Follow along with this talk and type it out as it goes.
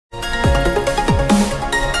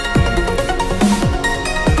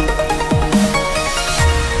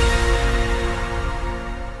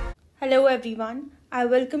everyone, I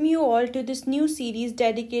welcome you all to this new series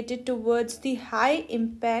dedicated towards the high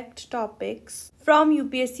impact topics from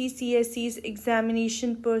UPSC CSE's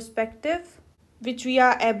examination perspective, which we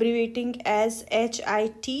are abbreviating as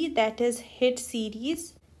HIT, that is HIT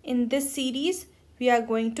series. In this series, we are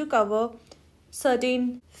going to cover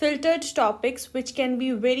certain filtered topics which can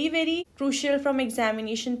be very crucial from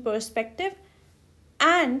examination perspective,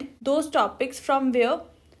 and those topics from where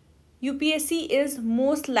UPSC is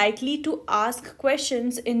most likely to ask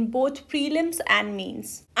questions in both prelims and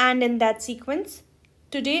mains. And in that sequence,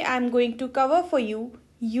 today I am going to cover for you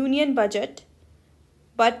union budget.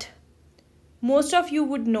 But most of you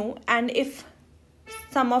would know, and if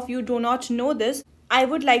some of you do not know this, I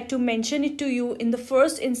would like to mention it to you in the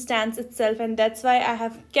first instance itself, and that's why I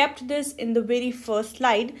have kept this in the very first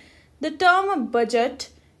slide. The term budget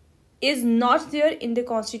is not there in the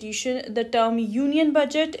constitution. The term union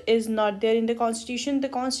budget is not there in the constitution. The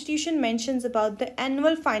constitution mentions about the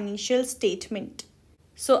annual financial statement.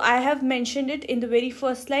 So I have mentioned it in the very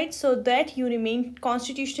first slide so that you remain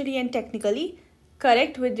constitutionally and technically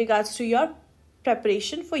correct with regards to your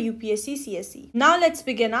preparation for UPSC CSE. Now let's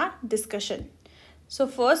begin our discussion. So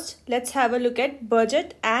first, let's have a look at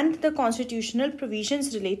budget and the constitutional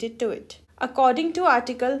provisions related to it. According to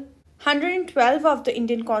Article 112 of the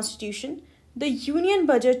Indian Constitution, the union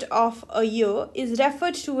budget of a year is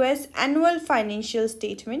referred to as annual financial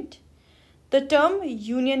statement. The term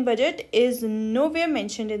union budget is nowhere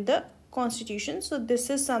mentioned in the Constitution, so this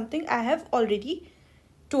is something I have already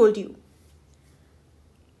told you.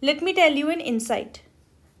 Let me tell you an insight.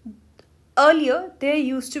 Earlier, there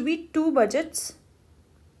used to be two budgets.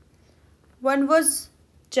 One was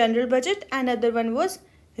general budget and other one was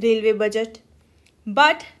railway budget.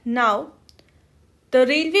 But now, the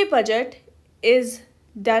railway budget is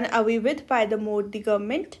done away with by the Modi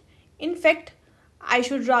government. In fact, I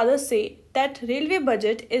should rather say that railway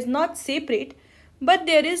budget is not separate, but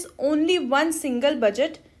there is only one single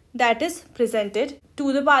budget that is presented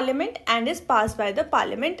to the parliament and is passed by the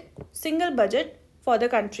parliament, single budget for the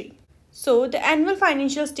country. So, the annual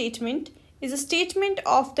financial statement is a statement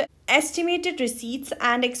of the estimated receipts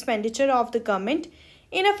and expenditure of the government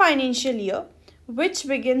in a financial year, which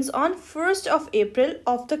begins on 1st of April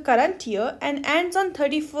of the current year and ends on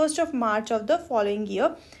 31st of March of the following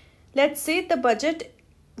year. Let's say the budget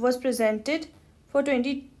was presented for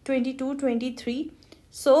 2022-23.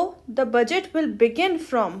 So the budget will begin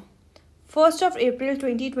from 1st of April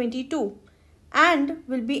 2022 and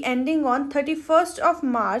will be ending on 31st of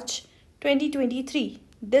March 2023.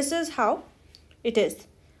 This is how it is.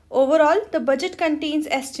 Overall, the budget contains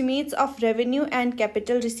estimates of revenue and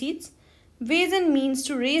capital receipts, ways and means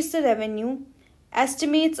to raise the revenue,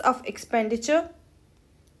 estimates of expenditure,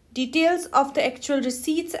 details of the actual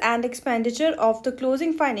receipts and expenditure of the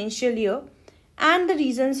closing financial year, and the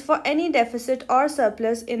reasons for any deficit or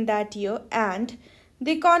surplus in that year, and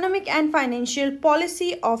the economic and financial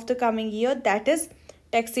policy of the coming year, that is,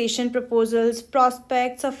 taxation proposals,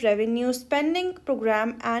 prospects of revenue, spending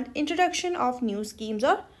program, and introduction of new schemes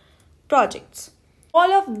or projects.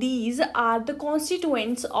 All of these are the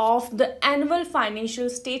constituents of the annual financial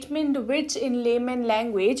statement, which in layman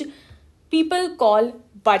language people call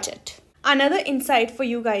budget. Another insight for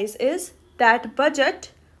you guys is that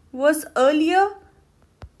budget was earlier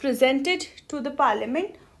presented to the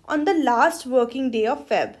parliament on the last working day of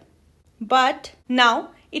Feb. But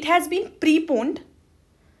now it has been preponed,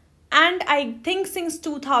 and I think since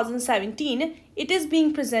 2017 it is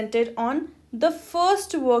being presented on the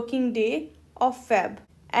first working day of Feb.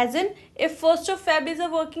 As in, if 1st of Feb is a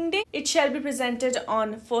working day, it shall be presented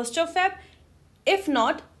on 1st of Feb. If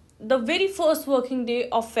not, the very first working day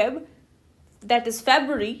of Feb, that is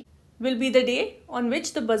February, will be the day on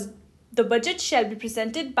which the budget shall be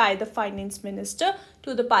presented by the finance minister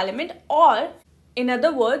to the parliament, or in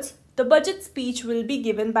other words, the budget speech will be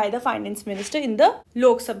given by the finance minister in the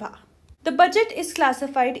Lok Sabha. The budget is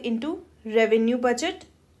classified into revenue budget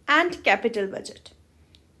and capital budget.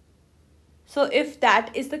 So if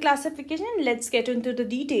that is the classification, let's get into the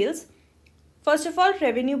details. First of all,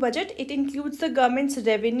 revenue budget, it includes the government's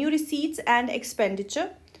revenue receipts and expenditure.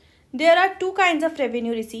 There are two kinds of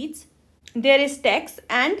revenue receipts. There is tax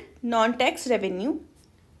and non-tax revenue.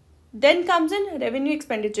 Then comes in revenue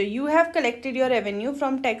expenditure. You have collected your revenue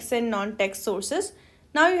from tax and non-tax sources.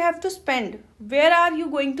 Now you have to spend. Where are you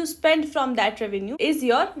going to spend from that revenue is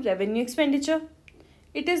your revenue expenditure.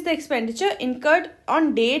 It is the expenditure incurred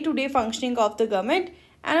on day-to-day functioning of the government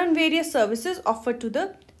and on various services offered to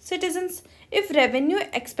the citizens. If revenue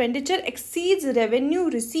expenditure exceeds revenue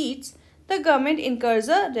receipts, the government incurs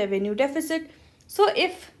a revenue deficit. So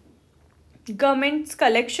if government's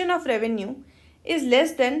collection of revenue is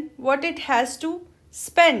less than what it has to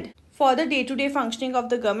spend for the day-to-day functioning of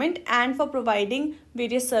the government and for providing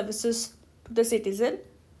various services to the citizen,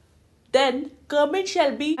 then government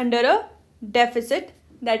shall be under a deficit,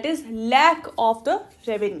 that is lack of the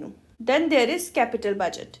revenue. Then there is capital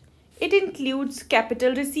budget. It includes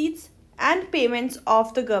capital receipts and payments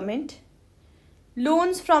of the government.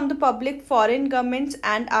 Loans from the public, foreign governments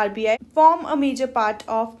and RBI form a major part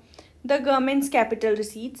of the government's capital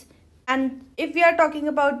receipts. And if we are talking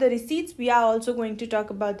about the receipts, we are also going to talk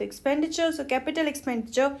about the expenditure. So capital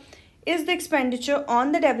expenditure is the expenditure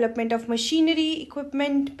on the development of machinery,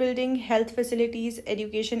 equipment, building, health facilities,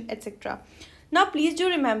 education, etc. Now please do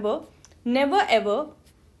remember, never ever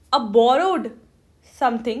a borrowed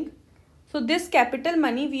something. So this capital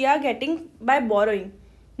money we are getting by borrowing.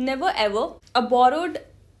 Never ever a borrowed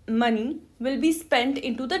money will be spent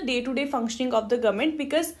into the day-to-day functioning of the government,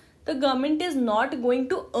 because the government is not going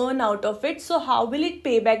to earn out of it. So how will it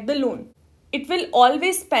pay back the loan? It will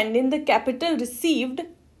always spend in the capital received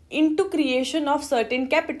into creation of certain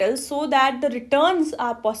capital so that the returns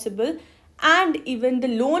are possible and even the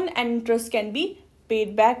loan and interest can be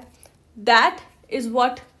paid back. That is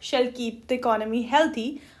what shall keep the economy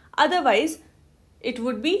healthy. Otherwise, it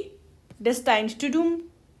would be destined to doom.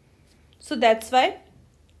 So that's why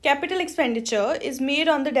capital expenditure is made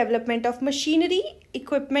on the development of machinery,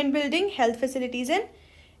 equipment, building, health facilities and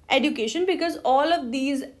education, because all of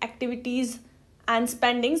these activities and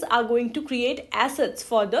spendings are going to create assets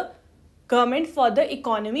for the government, for the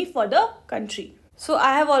economy, for the country. So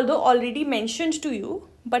I have already mentioned to you,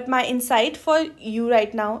 but my insight for you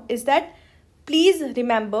right now is that please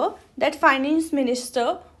remember that Finance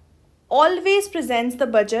Minister always presents the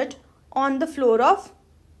budget on the floor of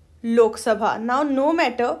Lok Sabha. Now, no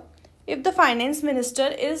matter if the Finance Minister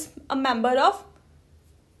is a member of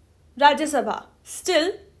Rajya Sabha,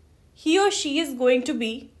 still he or she is going to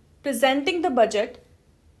be presenting the budget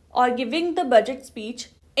or giving the budget speech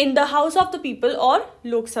in the House of the People or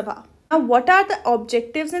Lok Sabha. Now, what are the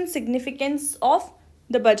objectives and significance of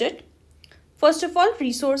the budget? First of all,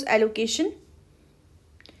 resource allocation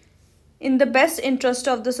in the best interest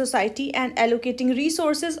of the society and allocating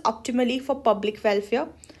resources optimally for public welfare.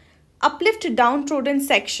 Uplift downtrodden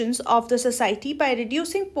sections of the society by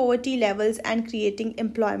reducing poverty levels and creating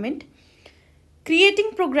employment.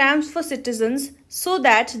 Creating programs for citizens so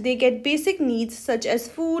that they get basic needs such as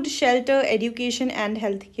food, shelter, education and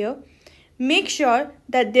healthcare. Make sure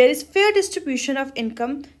that there is fair distribution of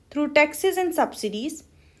income through taxes and subsidies.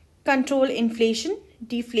 Control inflation,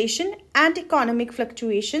 deflation and economic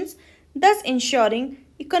fluctuations, thus ensuring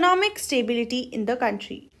economic stability in the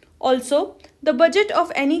country. Also, the budget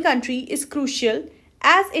of any country is crucial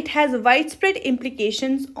as it has widespread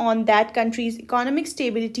implications on that country's economic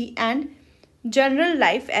stability and general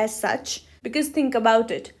life as such. Because think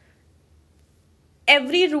about it,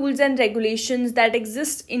 every rules and regulations that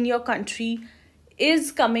exist in your country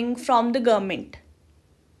is coming from the government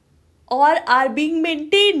or are being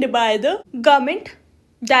maintained by the government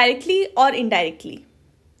directly or indirectly.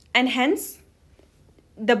 And hence,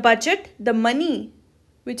 the budget, the money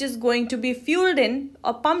which is going to be fueled in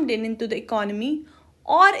or pumped in into the economy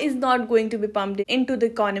or is not going to be pumped into the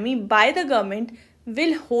economy by the government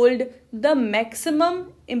will hold the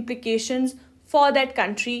maximum implications for that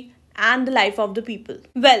country and the life of the people.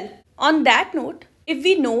 Well, on that note, if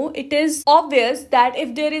we know, it is obvious that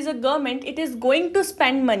if there is a government, it is going to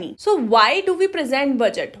spend money. So why do we present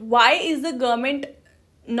budget? Why is the government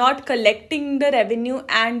not collecting the revenue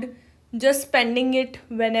and just spending it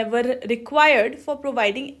whenever required for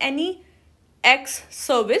providing any X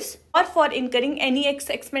service or for incurring any X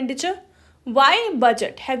expenditure? Why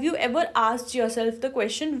budget? Have you ever asked yourself the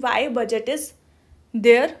question why budget is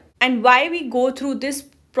there and why we go through this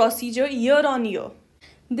procedure year on year?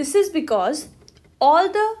 This is because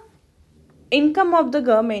all the income of the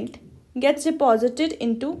government gets deposited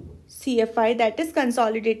into CFI, that is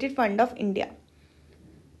Consolidated Fund of India.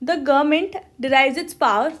 The government derives its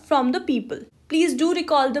power from the people. Please do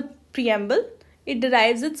recall the preamble. It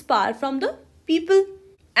derives its power from the people.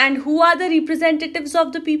 And who are the representatives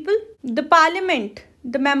of the people? The parliament.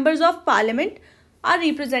 The members of parliament are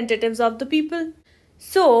representatives of the people.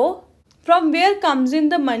 So, from where comes in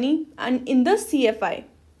the money and in the CFI?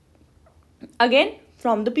 Again,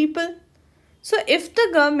 from the people. So, if the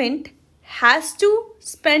government has to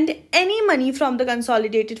spend any money from the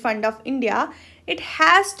Consolidated Fund of India, it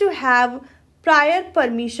has to have prior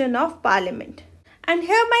permission of Parliament. And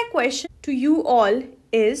here my question to you all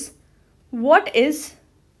is, what is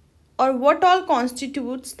or what all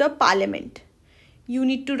constitutes the Parliament? you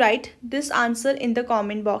need to write this answer in the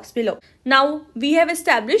comment box below. Now, we have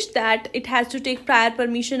established that it has to take prior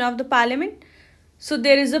permission of the parliament. So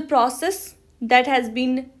there is a process that has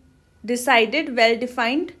been decided, well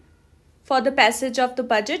defined, for the passage of the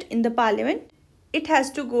budget in the parliament. It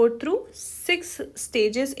has to go through 6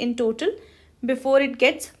 stages in total before it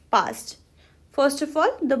gets passed. First of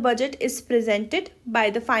all, the budget is presented by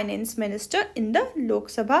the finance minister in the Lok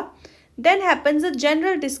Sabha. Then happens a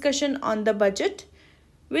general discussion on the budget,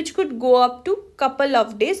 which could go up to couple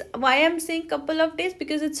of days. Why I'm saying couple of days?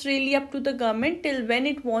 Because it's really up to the government till when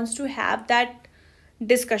it wants to have that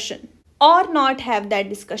discussion or not have that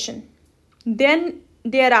discussion. Then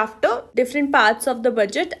thereafter, different parts of the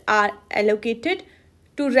budget are allocated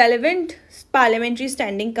to relevant parliamentary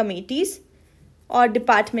standing committees or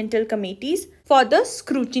departmental committees for the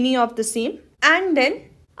scrutiny of the same. And then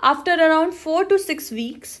after around 4 to 6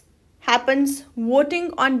 weeks happens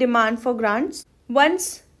voting on demand for grants.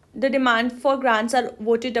 Once the demand for grants are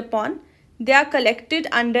voted upon, they are collected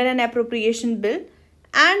under an appropriation bill,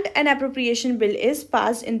 and an appropriation bill is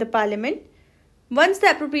passed in the parliament. Once the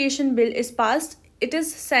appropriation bill is passed, it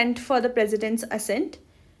is sent for the president's assent,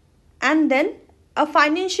 and then a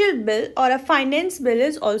financial bill or a finance bill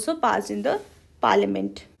is also passed in the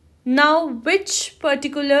parliament. Now, which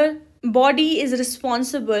particular body is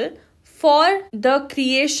responsible for the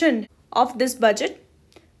creation of this budget?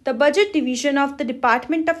 The budget division of the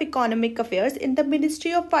Department of Economic Affairs in the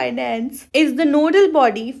Ministry of Finance is the nodal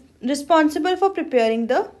body responsible for preparing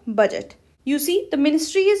the budget. You see, the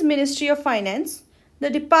ministry is Ministry of Finance, the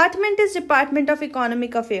department is Department of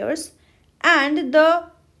Economic Affairs, and the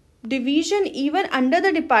division even under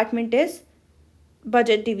the department is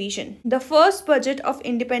Budget Division. The first budget of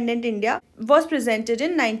independent India was presented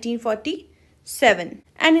in 1947.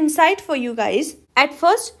 An insight for you guys. At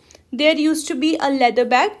first, there used to be a leather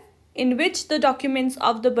bag in which the documents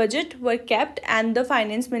of the budget were kept, and the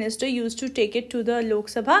finance minister used to take it to the Lok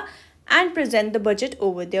Sabha and present the budget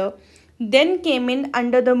over there. Then came in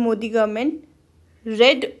under the Modi government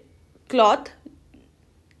red cloth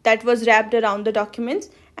that was wrapped around the documents,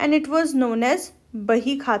 and it was known as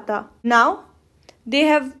Bahi Khata. Now they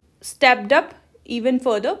have stepped up even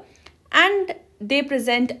further and they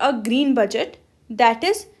present a green budget, that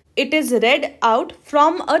is, it is read out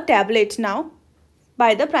from a tablet now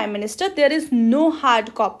by the Prime Minister. There is no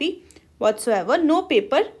hard copy whatsoever, no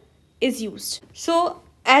paper is used. So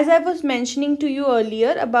as I was mentioning to you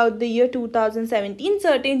earlier about the year 2017,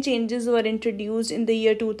 certain changes were introduced in the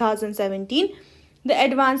year 2017. The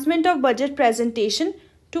advancement of budget presentation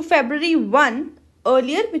to February 1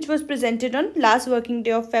 earlier, which was presented on last working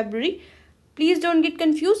day of February. Please don't get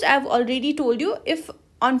confused. I have already told you, if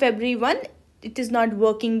on February 1 it is not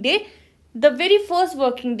working day, the very first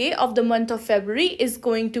working day of the month of February is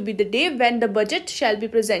going to be the day when the budget shall be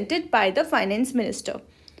presented by the finance minister.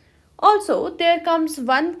 Also, there comes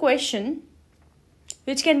one question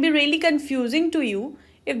which can be really confusing to you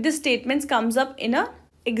if this statement comes up in an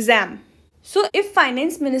exam. So if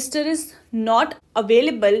finance minister is not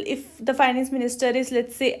available, if the finance minister is,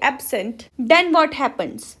 let's say, absent, then what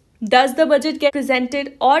happens? Does the budget get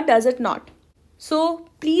presented or does it not? So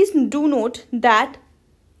please do note that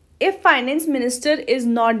if finance minister is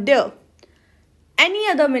not there, any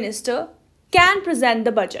other minister can present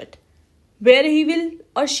the budget. Where he will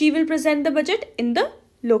or she will present the budget? In the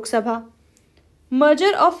Lok Sabha.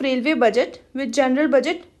 Merger of railway budget with general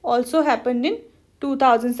budget also happened in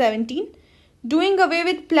 2017. Doing away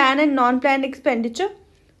with plan and non-planned expenditure.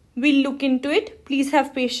 We'll look into it. Please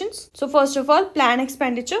have patience. So first of all, plan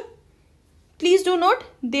expenditure. Please do note,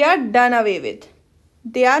 they are done away with.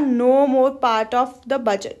 They are no more part of the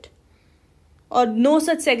budget. Or no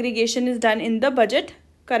such segregation is done in the budget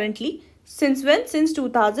currently. Since when? Since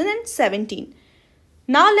 2017.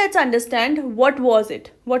 Now let's understand what was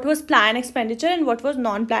it. What was plan expenditure and what was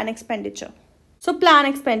non-plan expenditure. So plan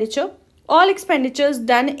expenditure. All expenditures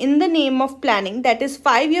done in the name of planning, that is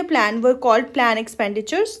 5-year plan, were called plan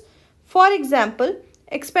expenditures. For example,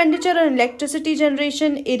 expenditure on electricity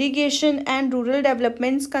generation, irrigation and rural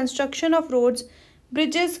developments, construction of roads,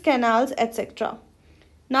 bridges, canals, etc.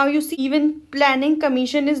 Now you see, even planning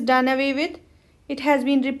commission is done away with. It has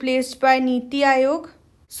been replaced by Niti Aayog.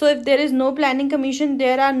 So if there is no planning commission,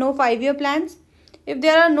 there are no 5-year plans. If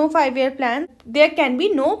there are no 5-year plans, there can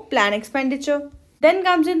be no plan expenditure. Then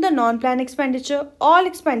comes in the non-plan expenditure. All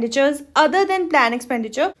expenditures other than plan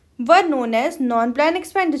expenditure were known as non-plan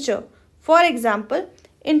expenditure. For example,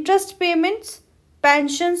 interest payments,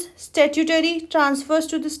 pensions, statutory transfers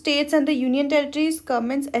to the states and the union territories,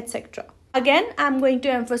 governments, etc. Again, I am going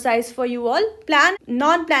to emphasize for you all, plan,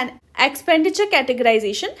 non-plan expenditure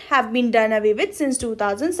categorization have been done away with since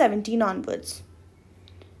 2017 onwards.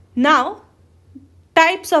 Now,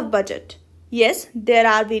 types of budget. Yes, there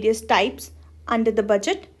are various types under the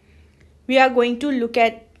budget. We are going to look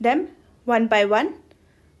at them one by one.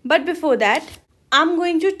 But before that, I'm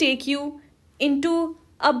going to take you into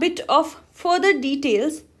a bit of further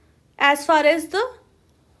details as far as the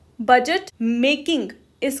budget making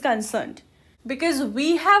is concerned. Because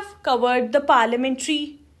we have covered the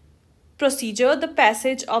parliamentary procedure, the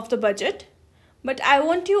passage of the budget. But I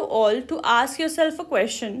want you all to ask yourself a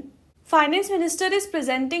question. Finance Minister is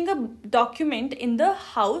presenting a document in the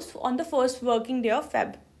House on the first working day of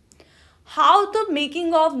Feb. How the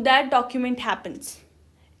making of that document happens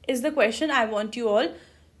is the question I want you all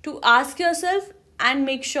to ask yourself and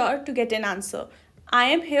make sure to get an answer. I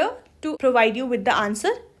am here to provide you with the answer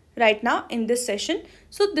right now in this session.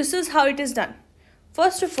 So this is how it is done.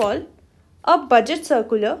 First of all, a budget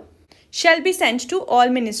circular shall be sent to all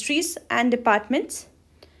ministries and departments.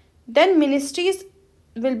 Then ministries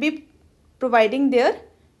will be providing their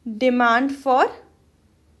demand for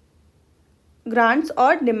grants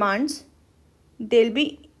or demands. They'll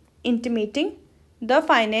be intimating the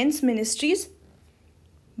finance ministry's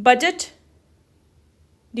budget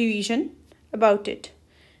division about it.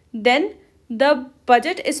 Then the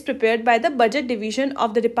budget is prepared by the budget division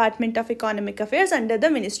of the Department of Economic Affairs under the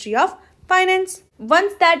Ministry of Finance.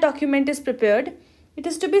 Once that document is prepared, it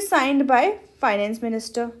is to be signed by Finance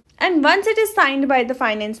Minister. And once it is signed by the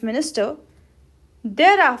Finance Minister,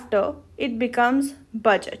 thereafter it becomes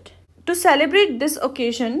budget. To celebrate this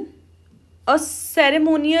occasion, a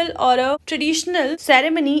ceremonial or a traditional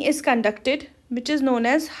ceremony is conducted, which is known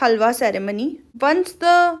as Halwa ceremony. Once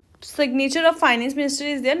the signature of Finance Minister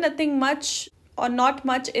is there, nothing much or not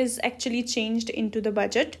much is actually changed into the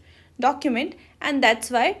budget document, and that's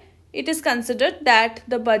why it is considered that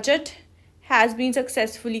the budget has been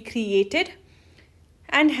successfully created,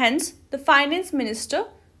 and hence the Finance Minister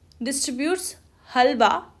distributes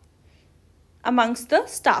halwa amongst the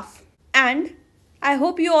staff. And I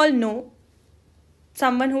hope you all know.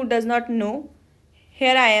 Someone who does not know,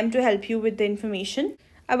 here I am to help you with the information.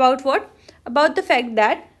 About what? About the fact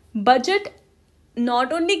that budget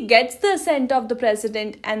not only gets the assent of the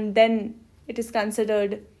president and then it is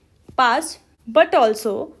considered passed, but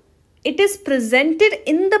also it is presented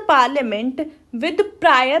in the parliament with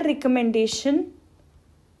prior recommendation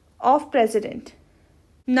of president.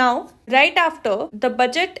 Now, right after the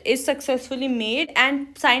budget is successfully made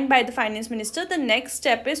and signed by the finance minister, the next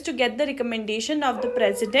step is to get the recommendation of the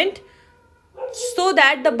president so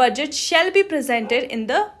that the budget shall be presented in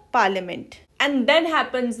the parliament. And then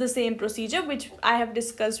happens the same procedure which I have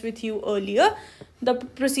discussed with you earlier. The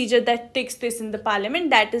procedure that takes place in the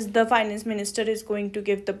parliament, that is the finance minister is going to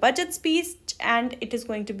give the budget speech and it is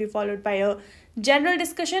going to be followed by a general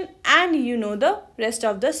discussion, and you know the rest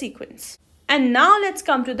of the sequence. And now let's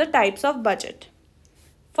come to the types of budget.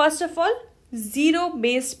 First of all,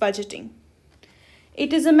 zero-based budgeting.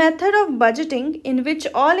 It is a method of budgeting in which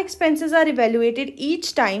all expenses are evaluated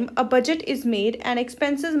each time a budget is made and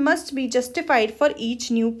expenses must be justified for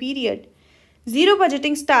each new period. Zero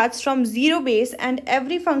budgeting starts from zero base and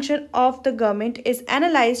every function of the government is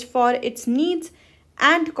analyzed for its needs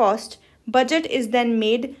and cost. Budget is then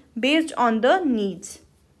made based on the needs.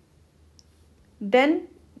 Then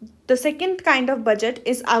the second kind of budget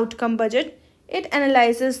is outcome budget. It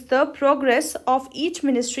analyzes the progress of each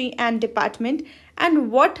ministry and department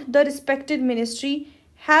and what the respected ministry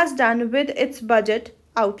has done with its budget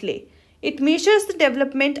outlay. It measures the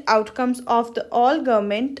development outcomes of all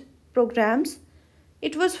government programs.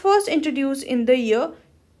 It was first introduced in the year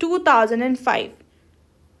 2005.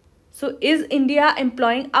 So is India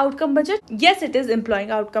employing outcome budget? Yes, it is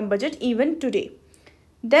employing outcome budget even today.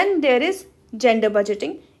 Then there is gender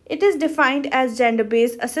budgeting. It is defined as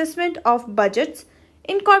gender-based assessment of budgets,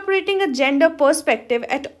 incorporating a gender perspective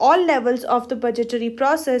at all levels of the budgetary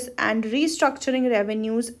process and restructuring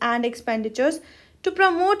revenues and expenditures to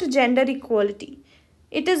promote gender equality.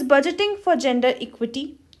 It is budgeting for gender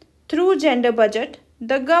equity. Through gender budget,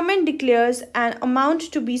 the government declares an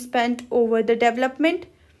amount to be spent over the development,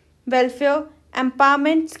 welfare,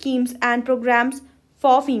 empowerment schemes and programs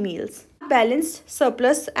for females. Balanced,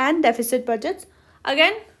 surplus and deficit budgets.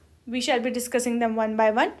 Again, we shall be discussing them one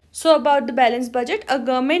by one. So about the balanced budget, a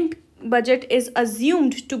government budget is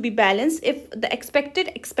assumed to be balanced if the expected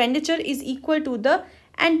expenditure is equal to the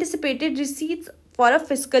anticipated receipts for a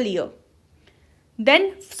fiscal year.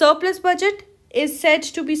 Then surplus budget is said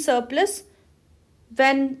to be surplus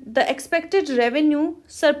when the expected revenue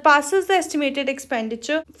surpasses the estimated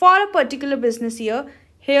expenditure for a particular business year.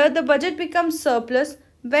 Here the budget becomes surplus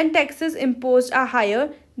when taxes imposed are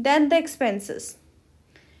higher than the expenses.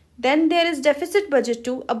 Then there is deficit budget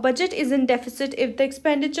too. A budget is in deficit if the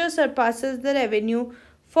expenditure surpasses the revenue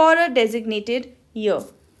for a designated year.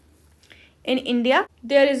 In India,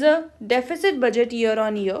 there is a deficit budget year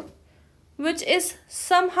on year, which is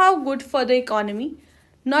somehow good for the economy.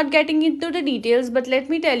 Not getting into the details, but let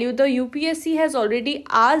me tell you, the UPSC has already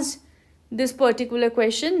asked this particular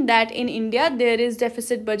question, that in India there is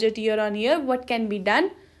deficit budget year on year. What can be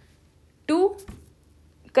done to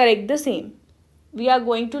correct the same? We are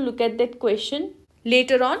going to look at that question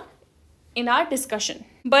later on in our discussion.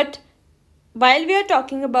 But while we are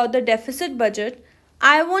talking about the deficit budget,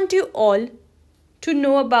 I want you all to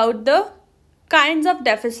know about the kinds of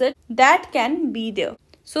deficit that can be there.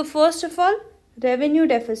 So first of all, revenue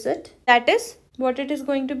deficit, that is what it is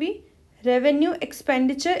going to be. Revenue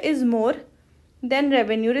expenditure is more than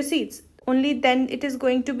revenue receipts. Only then it is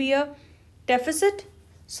going to be a deficit.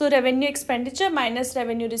 So revenue expenditure minus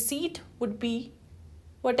revenue receipt would be,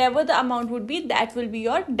 whatever the amount would be, that will be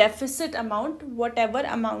your deficit amount. Whatever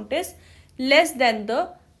amount is less than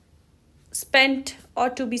the spent or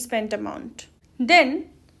to be spent amount. Then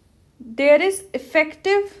there is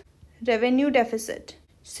effective revenue deficit.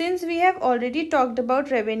 Since we have already talked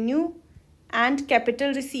about revenue and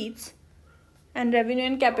capital receipts and revenue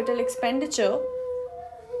and capital expenditure,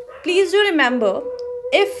 please do remember,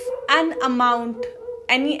 if an amount,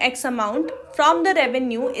 any X amount from the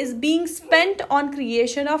revenue is being spent on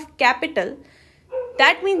creation of capital,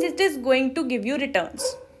 that means it is going to give you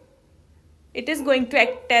returns. It is going to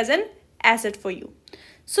act as an asset for you.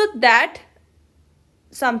 So that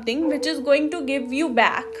something which is going to give you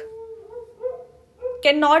back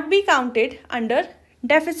cannot be counted under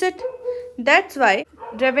deficit. That's why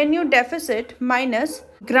revenue deficit minus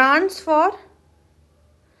grants for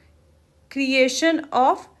creation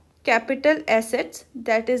of capital assets,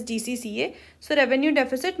 that is DCCA. So revenue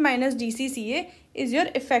deficit minus DCCA is your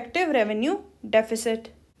effective revenue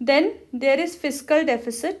deficit. Then there is fiscal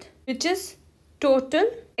deficit, which is total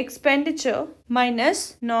expenditure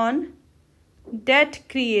minus non-debt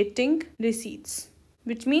creating receipts,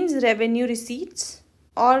 which means revenue receipts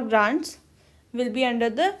or grants will be under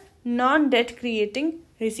the non-debt creating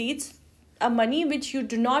receipts, a money which you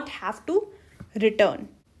do not have to return.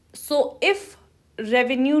 So if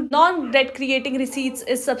revenue non-debt creating receipts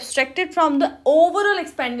is subtracted from the overall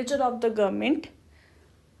expenditure of the government,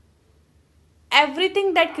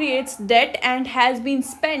 everything that creates debt and has been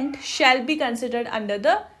spent shall be considered under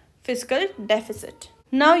the fiscal deficit.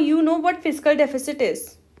 Now you know what fiscal deficit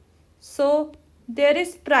is. So there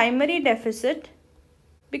is primary deficit,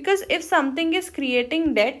 because if something is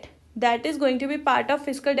creating debt, that is going to be part of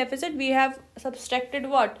fiscal deficit. We have subtracted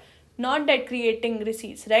what? Non-debt creating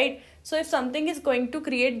receipts, right? So if something is going to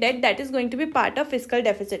create debt, that is going to be part of fiscal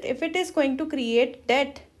deficit. If it is going to create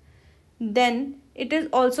debt, then it is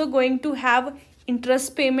also going to have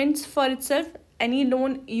interest payments for itself. Any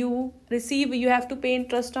loan you receive, you have to pay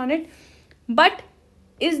interest on it. But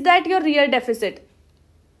is that your real deficit?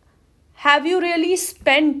 Have you really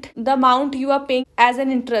spent the amount you are paying as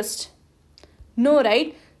an interest? No,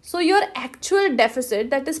 right? So your actual deficit,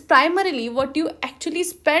 that is primarily what you actually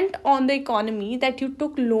spent on the economy that you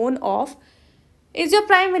took loan of, is your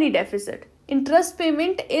primary deficit. Interest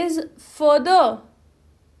payment is further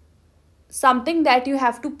something that you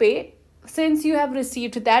have to pay since you have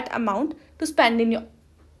received that amount to spend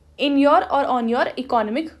in your or on your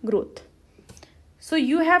economic growth. So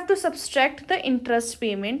you have to subtract the interest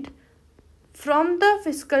payment from the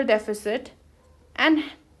fiscal deficit, and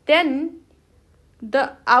then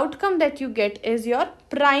the outcome that you get is your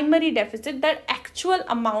primary deficit, that actual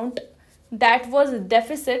amount that was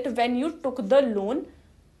deficit when you took the loan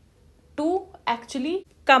to actually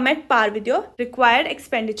come at par with your required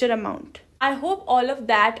expenditure amount. I hope all of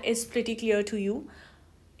that is pretty clear to you.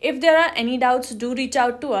 If there are any doubts, do reach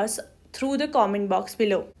out to us through the comment box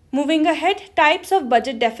below. Moving ahead, types of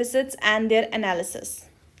budget deficits and their analysis.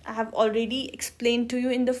 I have already explained to you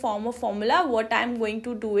in the form of formula. What I am going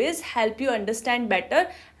to do is help you understand better.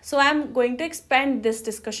 So I am going to expand this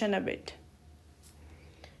discussion a bit.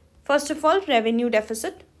 First of all, revenue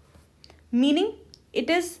deficit, meaning it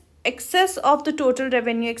is excess of the total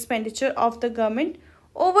revenue expenditure of the government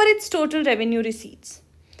over its total revenue receipts.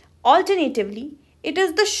 Alternatively, it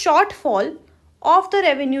is the shortfall of the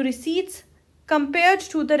revenue receipts compared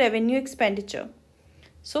to the revenue expenditure.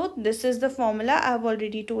 So this is the formula I have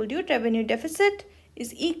already told you. Revenue deficit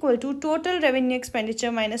is equal to total revenue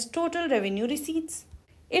expenditure minus total revenue receipts.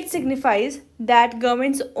 It signifies that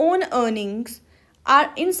government's own earnings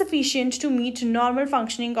are insufficient to meet normal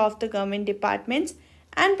functioning of the government departments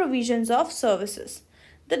and provisions of services.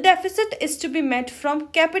 The deficit is to be met from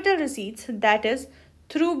capital receipts, that is,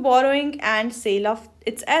 through borrowing and sale of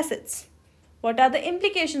its assets. What are the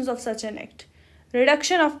implications of such an act?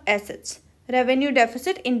 Reduction of assets. Revenue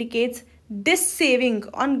deficit indicates this saving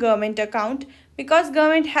on government account because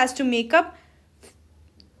government has to make up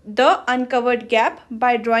the uncovered gap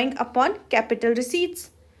by drawing upon capital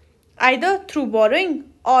receipts, either through borrowing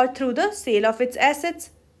or through the sale of its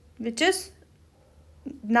assets, which is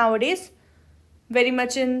nowadays very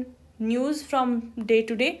much in news from day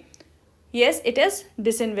to day. Yes, it is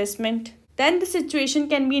disinvestment. Then the situation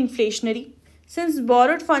can be inflationary. Since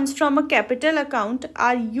borrowed funds from a capital account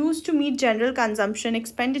are used to meet general consumption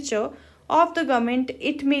expenditure of the government,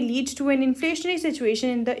 it may lead to an inflationary situation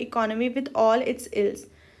in the economy with all its ills.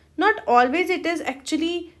 Not always it is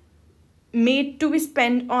actually made to be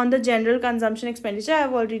spent on the general consumption expenditure. I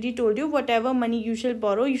have already told you, whatever money you shall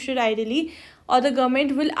borrow, you should ideally, or the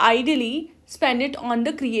government will ideally spend it on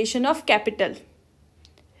the creation of capital,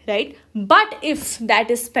 right? But if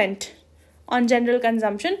that is spent on general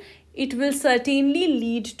consumption, it will certainly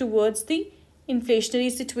lead towards the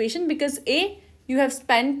inflationary situation, because you have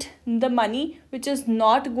spent the money which is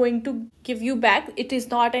not going to give you back. It is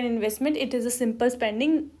not an investment, it is a simple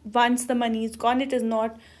spending. Once the money is gone, it is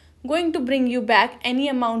not going to bring you back any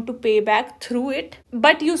amount to pay back through it,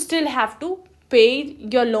 but you still have to pay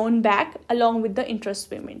your loan back along with the interest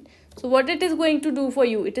payment. So what it is going to do for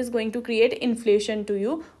you, it is going to create inflation to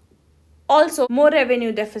you. Also, more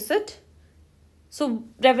revenue deficit. So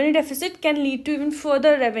revenue deficit can lead to even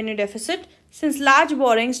further revenue deficit, since large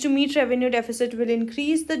borrowings to meet revenue deficit will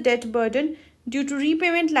increase the debt burden due to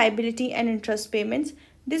repayment liability and interest payments.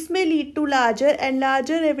 This may lead to larger and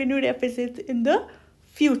larger revenue deficits in the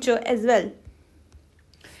future as well.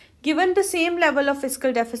 Given the same level of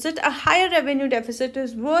fiscal deficit, a higher revenue deficit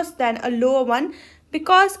is worse than a lower one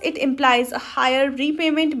because it implies a higher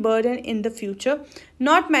repayment burden in the future,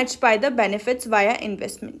 not matched by the benefits via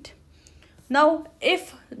investment. Now,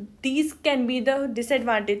 if these can be the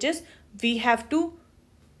disadvantages, we have to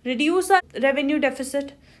reduce our revenue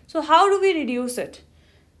deficit. So how do we reduce it?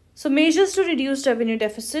 So measures to reduce revenue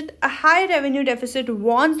deficit. A high revenue deficit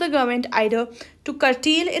warns the government either to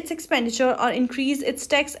curtail its expenditure or increase its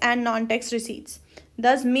tax and non-tax receipts.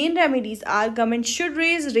 Thus, main remedies are government should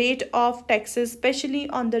raise rate of taxes, especially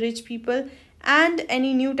on the rich people, and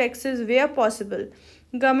any new taxes where possible.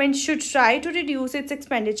 Government should try to reduce its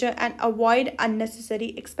expenditure and avoid unnecessary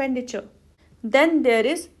expenditure. Then there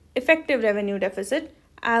is effective revenue deficit.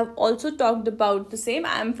 I have also talked about the same.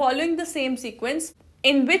 I am following the same sequence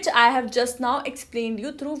in which I have just now explained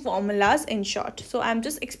you through formulas in short. So I am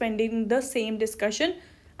just expanding the same discussion.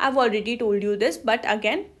 I've already told you this, but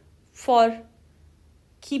again, for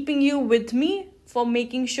keeping you with me, for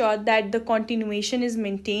making sure that the continuation is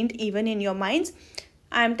maintained even in your minds,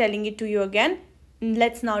 I am telling it to you again.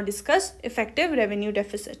 Let's now discuss effective revenue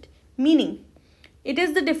deficit. Meaning, it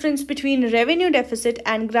is the difference between revenue deficit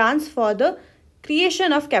and grants for the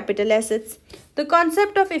creation of capital assets. The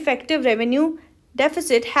concept of effective revenue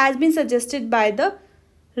deficit has been suggested by the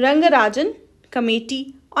Rangarajan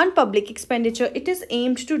Committee on Public Expenditure. It is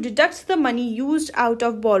aimed to deduct the money used out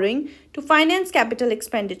of borrowing to finance capital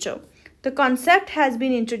expenditure. The concept has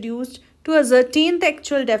been introduced to ascertain the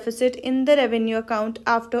actual deficit in the revenue account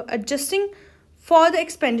after adjusting for the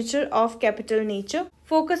expenditure of capital nature.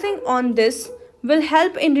 Focusing on this will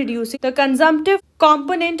help in reducing the consumptive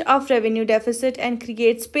component of revenue deficit and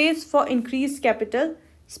create space for increased capital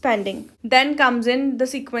spending. Then comes in the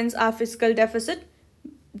sequence of fiscal deficit,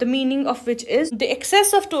 the meaning of which is the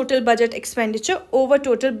excess of total budget expenditure over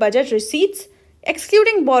total budget receipts,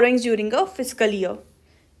 excluding borrowings during a fiscal year.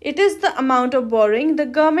 It is the amount of borrowing the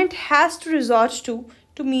government has to resort to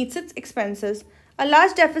meet its expenses. A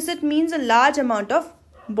large deficit means a large amount of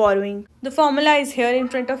borrowing. The formula is here in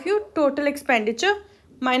front of you. Total expenditure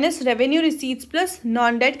minus revenue receipts plus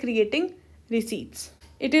non-debt creating receipts.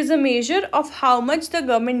 It is a measure of how much the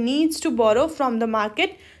government needs to borrow from the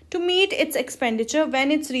market to meet its expenditure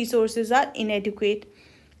when its resources are inadequate.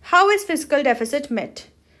 How is fiscal deficit met?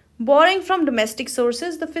 Borrowing from domestic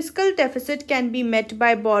sources. The fiscal deficit can be met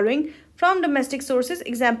by borrowing from domestic sources,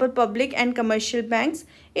 example public and commercial banks.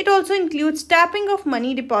 It also includes tapping of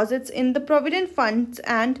money deposits in the provident funds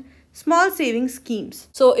and small savings schemes.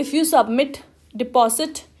 So if you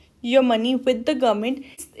deposit your money with the government,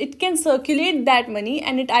 it can circulate that money,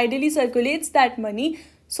 and it ideally circulates that money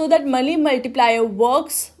so that money multiplier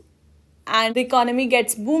works and the economy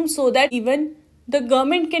gets boomed, so that even the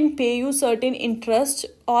government can pay you certain interest,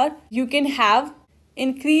 or you can have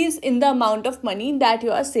increase in the amount of money that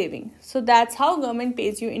you are saving. So that's how government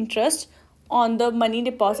pays you interest on the money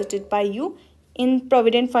deposited by you in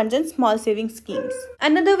provident funds and small saving schemes.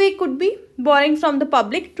 Another way could be borrowing from the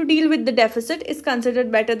public to deal with the deficit is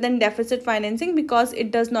considered better than deficit financing because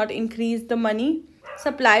it does not increase the money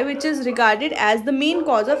supply, which is regarded as the main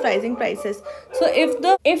cause of rising prices. So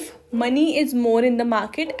if money is more in the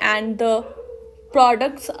market and the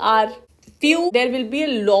products are few, there will be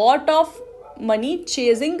a lot of money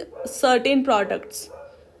chasing certain products,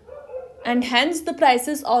 and hence the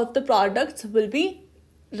prices of the products will be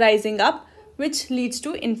rising up, which leads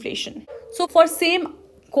to inflation. So for same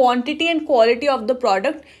quantity and quality of the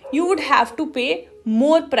product, you would have to pay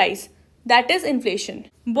more price. That is inflation.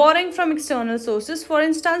 Borrowing from external sources, for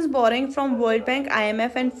instance, borrowing from World Bank,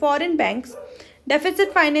 IMF and foreign banks.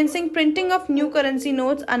 Deficit financing, printing of new currency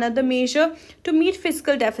notes. Another measure to meet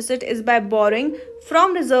fiscal deficit is by borrowing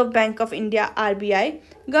from Reserve Bank of India, RBI.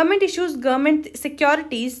 Government issues government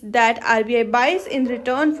securities that RBI buys in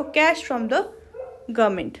return for cash from the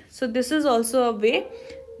government. So this is also a way.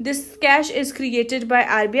 This cash is created by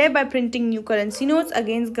RBI by printing new currency notes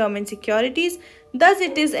against government securities. Thus,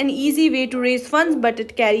 it is an easy way to raise funds, but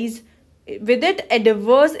it carries with it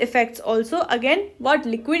adverse effects also. Again, what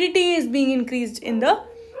liquidity is being increased in the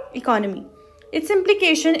economy. Its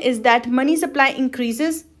implication is that money supply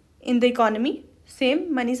increases in the economy.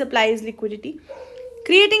 Same, money supply is liquidity,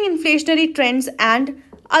 creating inflationary trends and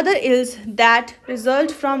other ills that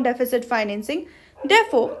result from deficit financing.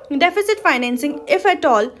 Therefore, deficit financing, if at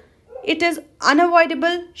all it is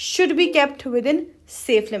unavoidable, should be kept within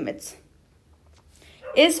safe limits.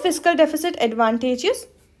 Is fiscal deficit advantageous?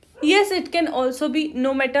 Yes, it can also be,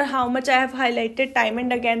 no matter how much I have highlighted time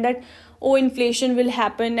and again that inflation will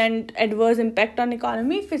happen and adverse impact on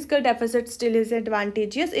economy, fiscal deficit still is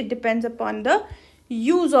advantageous. It depends upon the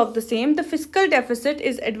use of the same. The fiscal deficit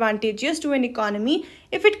is advantageous to an economy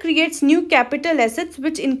if it creates new capital assets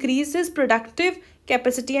which increases productive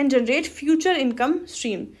capacity and generate future income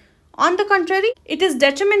stream. On the contrary, it is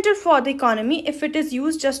detrimental for the economy if it is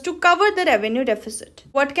used just to cover the revenue deficit.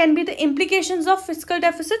 What can be the implications of fiscal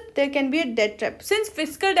deficit? There can be a debt trap. Since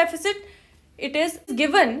fiscal deficit, it is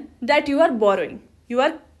given that you are borrowing, you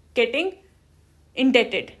are getting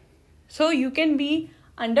indebted. So you can be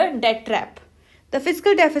under debt trap. The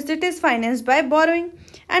fiscal deficit is financed by borrowing,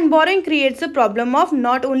 and borrowing creates a problem of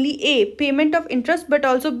not only A, payment of interest, but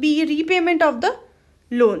also B, repayment of the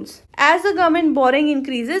loans. As the government borrowing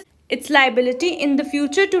increases, its liability in the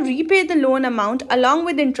future to repay the loan amount along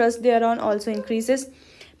with interest thereon also increases.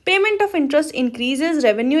 Payment of interest increases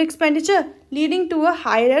revenue expenditure, leading to a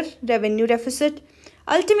higher revenue deficit.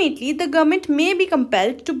 Ultimately, the government may be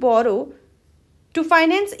compelled to borrow to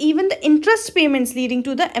finance even the interest payments, leading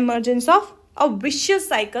to the emergence of a vicious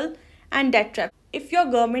cycle and debt trap. If your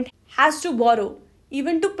government has to borrow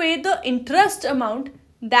even to pay the interest amount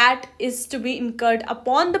that is to be incurred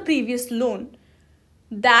upon the previous loan,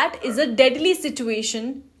 that is a deadly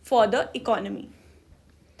situation for the economy.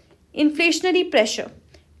 Inflationary pressure.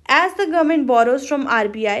 As the government borrows from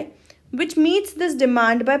RBI, which meets this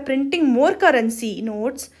demand by printing more currency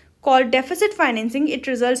notes called deficit financing, it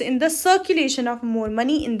results in the circulation of more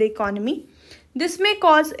money in the economy. This may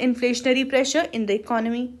cause inflationary pressure in the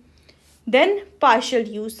economy. Then partial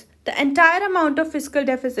use. The entire amount of fiscal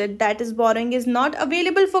deficit, that is borrowing, is not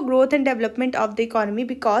available for growth and development of the economy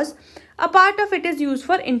because a part of it is used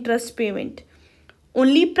for interest payment.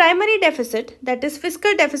 Only primary deficit, that is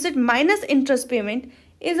fiscal deficit minus interest payment,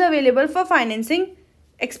 is available for financing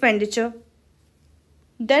expenditure.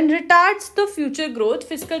 Then retards the future growth.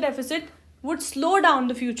 Fiscal deficit would slow down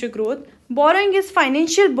the future growth. Borrowing is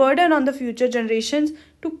financial burden on the future generations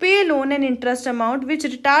to pay loan and interest amount, which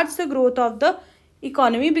retards the growth of the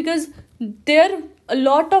economy because there a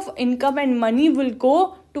lot of income and money will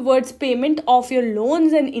go towards payment of your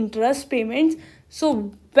loans and interest payments.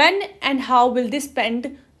 So when and how will they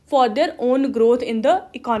spend for their own growth in the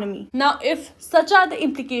economy? Now, if such are the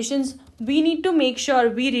implications, we need to make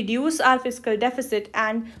sure we reduce our fiscal deficit,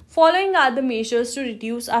 and following are the measures to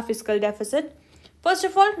reduce our fiscal deficit. First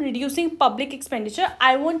of all, reducing public expenditure.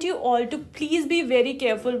 I want you all to please be very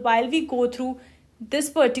careful while we go through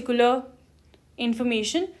this particular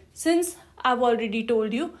information, since I've already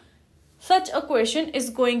told you such a question is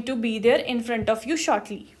going to be there in front of you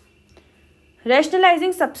shortly.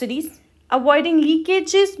 Rationalizing subsidies, avoiding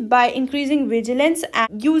leakages by increasing vigilance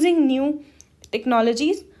and using new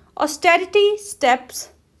technologies. Austerity steps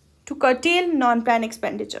to curtail non-plan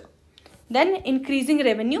expenditure. Then increasing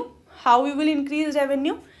revenue. How you will increase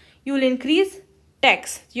revenue? You will increase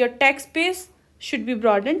tax. Your tax base should be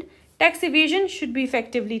broadened. Tax evasion should be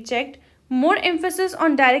effectively checked. More emphasis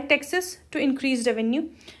on direct taxes to increase revenue.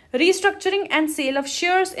 Restructuring and sale of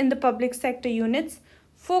shares in the public sector units.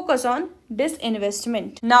 focus on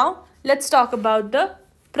disinvestment. Now, let's talk about the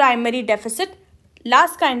primary deficit.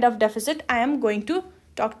 Last kind of deficit I am going to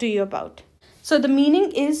talk to you about. So the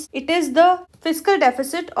meaning is, it is the fiscal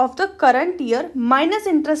deficit of the current year minus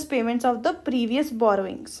interest payments of the previous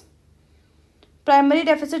borrowings. Primary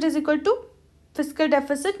deficit is equal to fiscal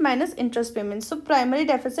deficit minus interest payments. So primary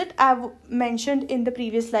deficit, I have mentioned in the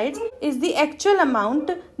previous slides, is the actual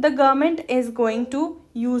amount the government is going to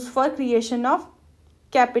use for creation of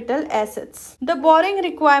capital assets. The borrowing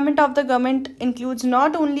requirement of the government includes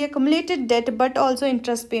not only accumulated debt but also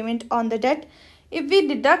interest payment on the debt. If we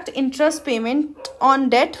deduct interest payment on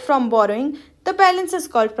debt from borrowing, the balance is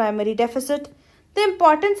called primary deficit. The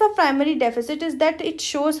importance of primary deficit is that it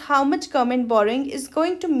shows how much government borrowing is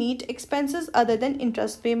going to meet expenses other than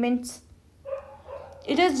interest payments.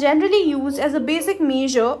 It is generally used as a basic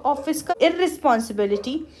measure of fiscal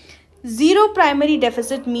irresponsibility. Zero primary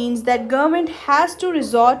deficit means that government has to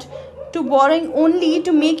resort to borrowing only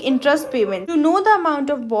to make interest payment. To know the amount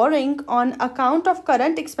of borrowing on account of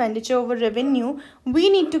current expenditure over revenue, we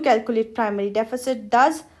need to calculate primary deficit.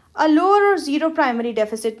 Thus, a lower or zero primary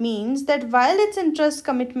deficit means that while its interest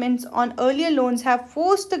commitments on earlier loans have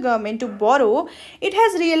forced the government to borrow, it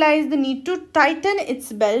has realized the need to tighten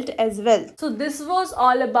its belt as well. So this was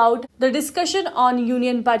all about the discussion on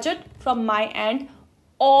union budget from my end.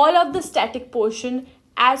 All of the static portion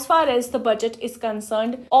as far as the budget is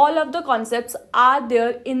concerned, all of the concepts are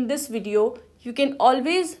there in this video. You can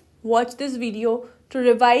always watch this video to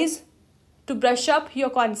revise, to brush up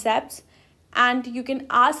your concepts, and you can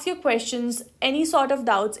ask your questions, any sort of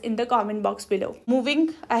doubts in the comment box below.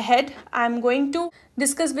 Moving ahead, I am going to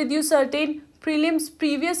discuss with you certain prelims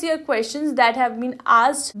previous year questions that have been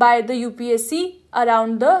asked by the UPSC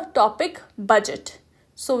around the topic budget,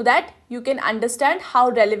 so that you can understand how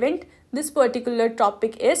relevant this particular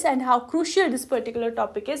topic is and how crucial this particular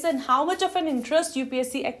topic is and how much of an interest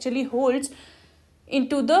UPSC actually holds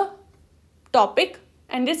into the topic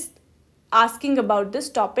and is asking about this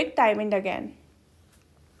topic time and again.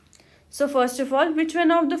 So first of all, which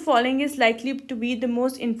one of the following is likely to be the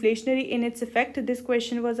most inflationary in its effect? This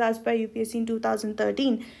question was asked by UPSC in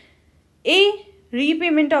 2013. A.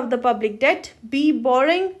 Repayment of the public debt. B.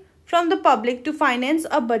 Borrowing from the public to finance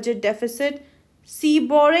a budget deficit. C.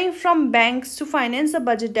 Borrowing from banks to finance a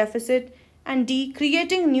budget deficit. And D.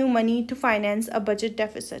 Creating new money to finance a budget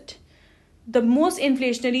deficit. The most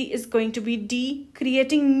inflationary is going to be D.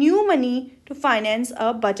 Creating new money to finance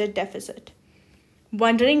a budget deficit.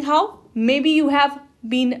 Wondering how? Maybe you have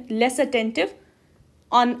been less attentive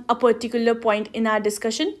on a particular point in our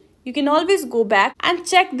discussion. You can always go back and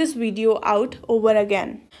check this video out over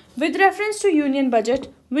again. With reference to union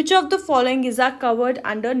budget, which of the following is covered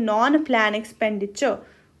under non-plan expenditure?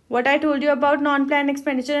 What I told you about non-plan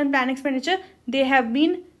expenditure and plan expenditure, they have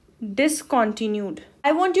been discontinued.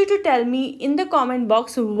 I want you to tell me in the comment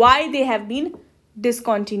box why they have been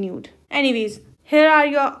discontinued. Anyways, here are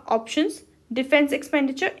your options: defense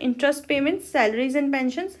expenditure, interest payments, salaries and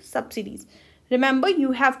pensions, subsidies. Remember,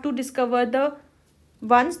 you have to discover the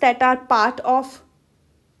ones that are part of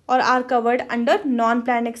or are covered under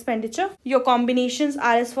non-planned expenditure. Your combinations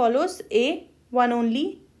are as follows: A. 1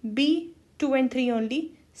 only, B. 2 and 3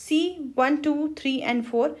 only, C. 1, 2, 3 and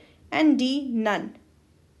 4, and D. none.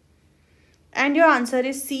 And your answer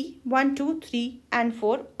is C. 1, 2, 3 and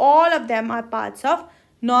 4. All of them are parts of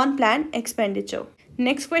non-planned expenditure.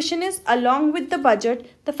 Next question is, along with the budget,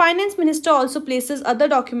 the finance minister also places other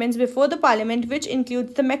documents before the parliament, which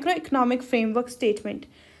includes the macroeconomic framework statement.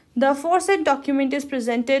 The aforesaid document is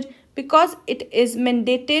presented because it is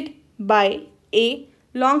mandated by A.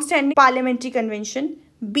 long-standing parliamentary convention,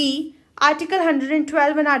 B. Article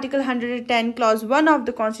 112 and Article 110 Clause 1 of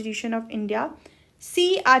the Constitution of India,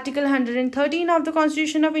 C. Article 113 of the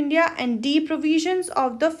Constitution of India, and D. Provisions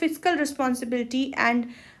of the Fiscal Responsibility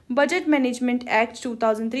and Budget Management Act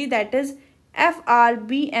 2003, that is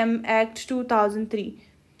FRBM Act 2003.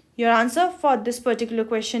 Your answer for this particular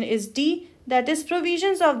question is D, that is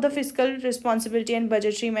Provisions of the Fiscal Responsibility and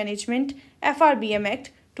Budgetary Management FRBM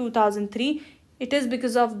Act 2003. It is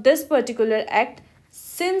because of this particular act,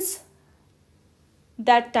 since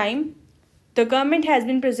that time, the government has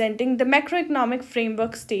been presenting the macroeconomic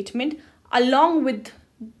framework statement along with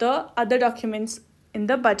the other documents in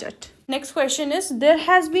the budget. Next question is, there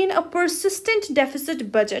has been a persistent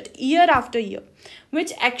deficit budget year after year.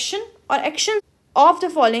 Which action or actions of the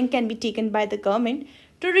following can be taken by the government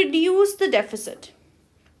to reduce the deficit?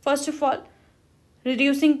 First of all,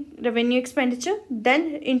 reducing revenue expenditure,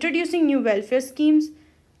 then introducing new welfare schemes,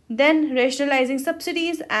 then rationalizing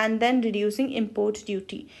subsidies, and then reducing import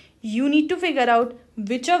duty. You need to figure out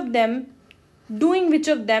which of them doing which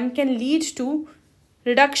of them can lead to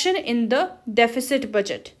reduction in the deficit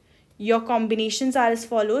budget? Your combinations are as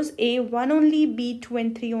follows: A, 1 only, B, 2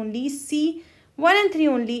 and 3 only, C, 1 and 3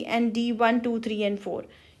 only, and D, 1, 2, 3 and 4.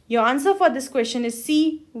 Your answer for this question is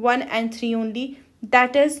C, 1 and 3 only.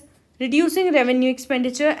 That is reducing revenue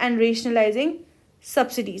expenditure and rationalizing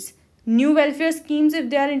subsidies. New welfare schemes, if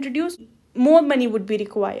they are introduced, more money would be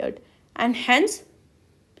required and hence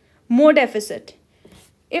more deficit.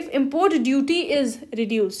 If import duty is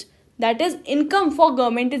reduced, that is income for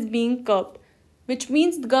government is being curbed, which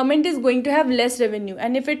means the government is going to have less revenue,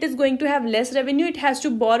 and if it is going to have less revenue, it has to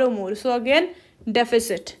borrow more. So again,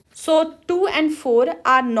 deficit. So 2 and 4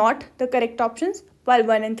 are not the correct options, while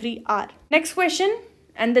 1 and 3 are. Next question,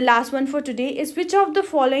 and the last one for today, is which of the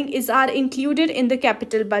following are included in the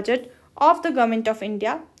capital budget of the Government of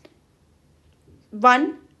India?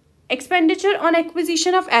 1. Expenditure on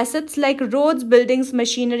acquisition of assets like roads, buildings,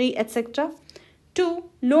 machinery, etc. 2.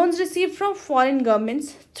 Loans received from foreign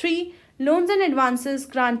governments. 3. Loans and advances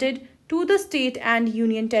granted to the state and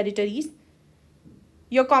union territories.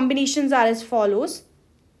 Your combinations are as follows: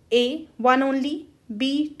 A, 1 only,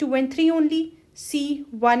 B, 2 and 3 only, C,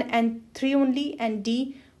 1 and 3 only, and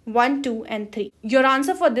D, 1, 2 and 3. Your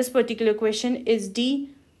answer for this particular question is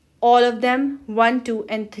D, all of them, 1, 2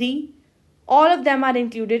 and 3. All of them are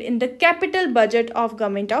included in the capital budget of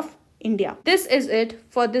Government of India. This is it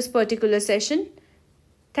for this particular session.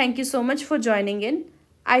 Thank you so much for joining in.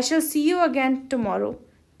 I shall see you again tomorrow.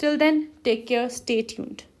 Till then, take care, stay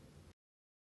tuned.